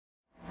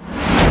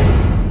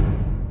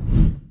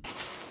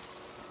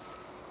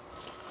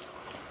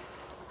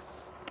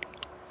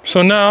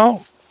So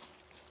now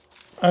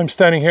I'm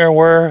standing here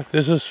where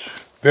this is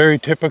very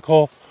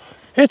typical.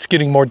 It's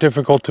getting more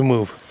difficult to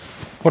move.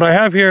 What I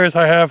have here is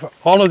I have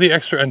all of the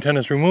extra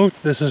antennas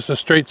removed. This is a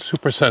straight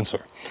super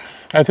sensor.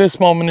 At this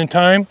moment in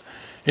time,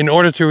 in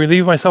order to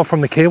relieve myself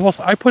from the cables,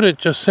 I put it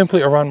just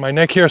simply around my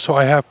neck here so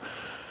I have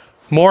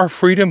more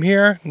freedom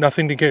here,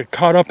 nothing to get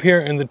caught up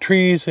here in the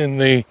trees, in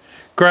the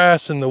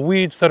grass, and the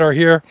weeds that are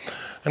here.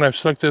 And I've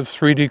selected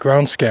 3D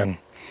ground scan.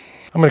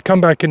 I'm going to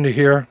come back into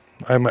here.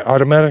 I have my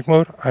automatic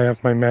mode, I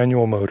have my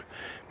manual mode.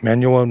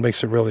 Manual mode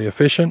makes it really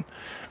efficient.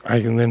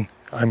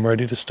 I'm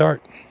ready to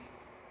start.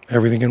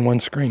 Everything in one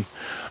screen.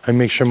 I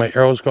make sure my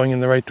arrow is going in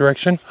the right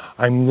direction.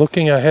 I'm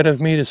looking ahead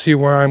of me to see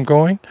where I'm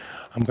going.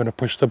 I'm going to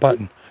push the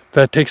button.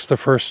 That takes the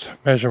first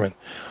measurement.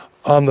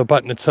 On the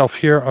button itself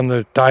here on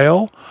the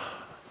dial,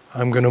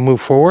 I'm going to move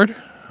forward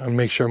and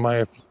make sure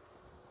my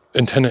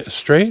antenna is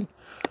straight.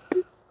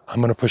 I'm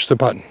going to push the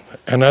button.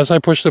 And as I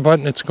push the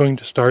button, it's going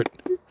to start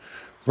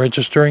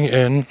registering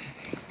in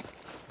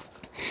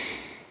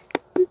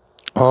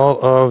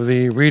all of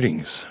the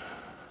readings.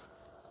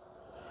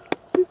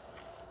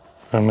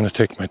 I'm going to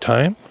take my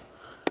time,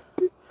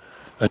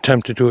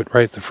 attempt to do it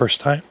right the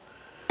first time,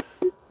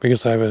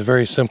 because I have a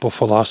very simple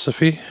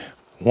philosophy.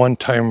 One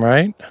time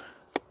right,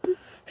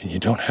 and you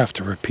don't have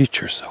to repeat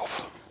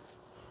yourself.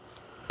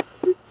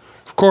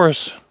 Of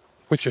course,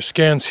 with your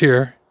scans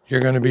here,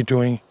 you're going to be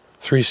doing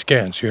 3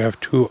 scans. You have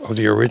 2 of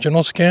the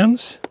original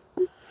scans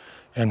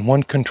and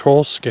 1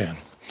 control scan.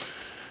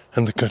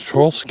 And the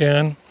control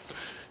scan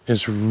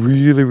is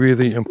really,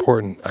 really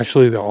important.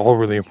 Actually, they're all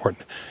really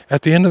important.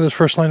 At the end of this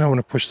first line, I'm going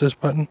to push this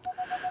button.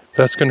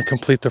 That's going to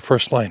complete the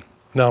first line.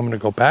 Now I'm going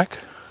to go back,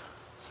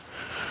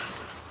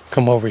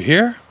 come over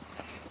here,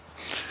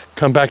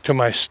 come back to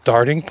my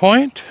starting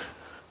point.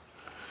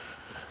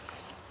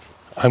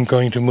 I'm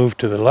going to move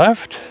to the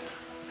left,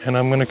 and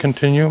I'm going to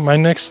continue my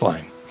next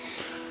line.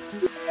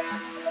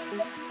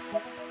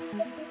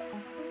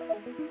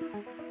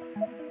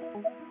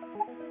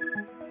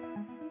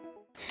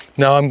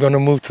 Now I'm going to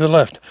move to the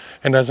left,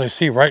 and as I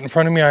see right in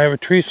front of me I have a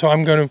tree, so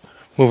I'm going to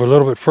move a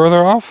little bit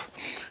further off,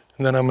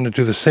 and then I'm going to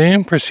do the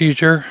same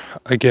procedure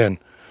again.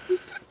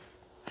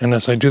 And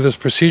as I do this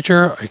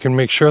procedure, I can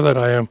make sure that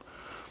I am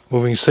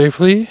moving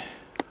safely,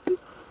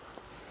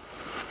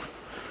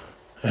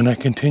 and I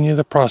continue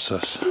the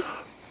process.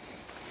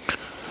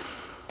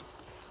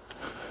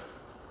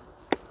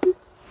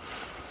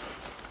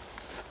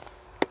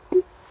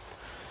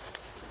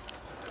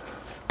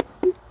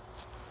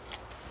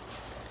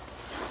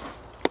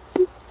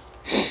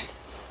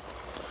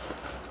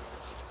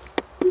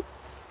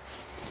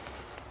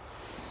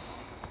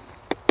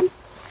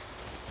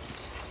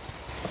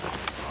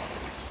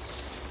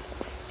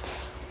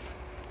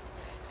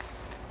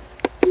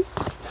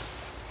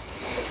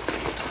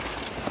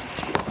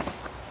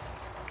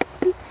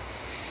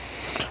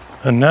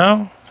 And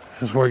now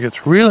is where it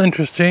gets real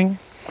interesting.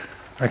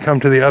 I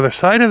come to the other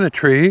side of the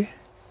tree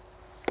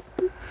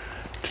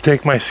to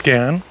take my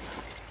scan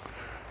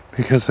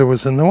because it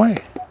was in the way.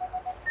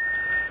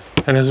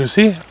 And as you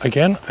see,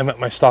 again, I'm at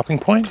my stopping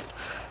point,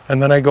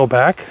 and then I go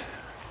back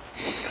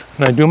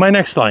and I do my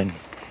next line.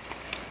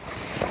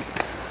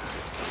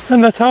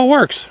 And that's how it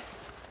works.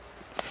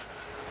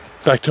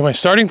 Back to my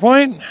starting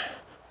point,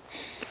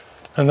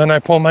 and then I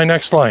pull my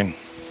next line.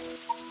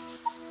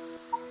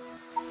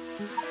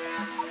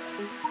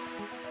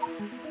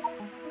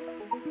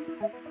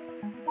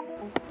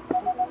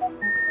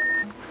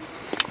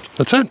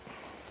 That's it.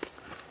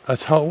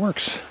 That's how it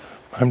works.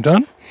 I'm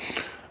done.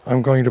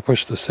 I'm going to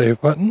push the save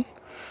button.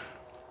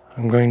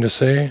 I'm going to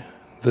say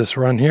this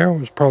run here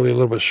was probably a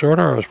little bit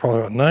shorter. I was probably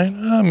about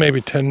 9,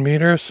 maybe 10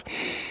 meters.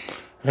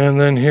 And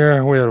then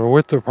here we had a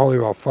width of probably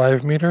about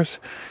 5 meters.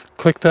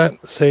 Click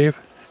that, save,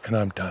 and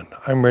I'm done.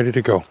 I'm ready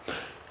to go.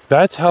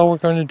 That's how we're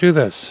going to do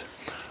this.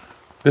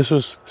 This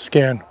was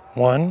scan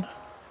 1.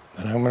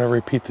 Then I'm going to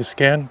repeat the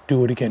scan,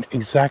 do it again,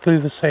 exactly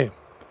the same.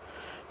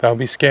 That'll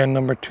be scan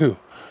number 2.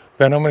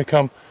 Then I'm going to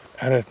come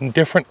at a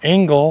different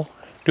angle,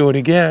 do it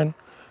again.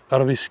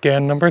 That'll be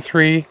scan number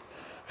 3.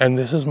 And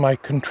this is my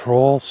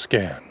control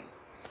scan.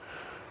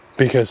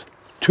 Because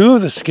 2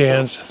 of the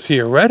scans,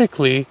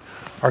 theoretically,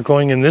 are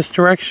going in this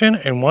direction,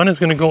 and 1 is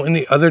going to go in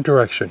the other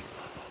direction.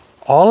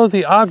 All of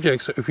the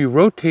objects, if you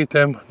rotate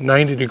them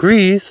 90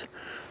 degrees,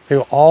 they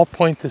will all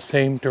point the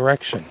same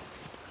direction.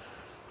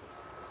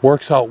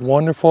 Works out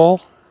wonderful,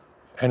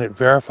 and it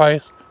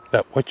verifies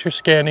that what you're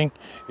scanning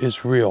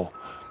is real,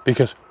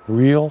 because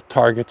real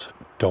targets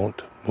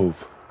don't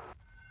move.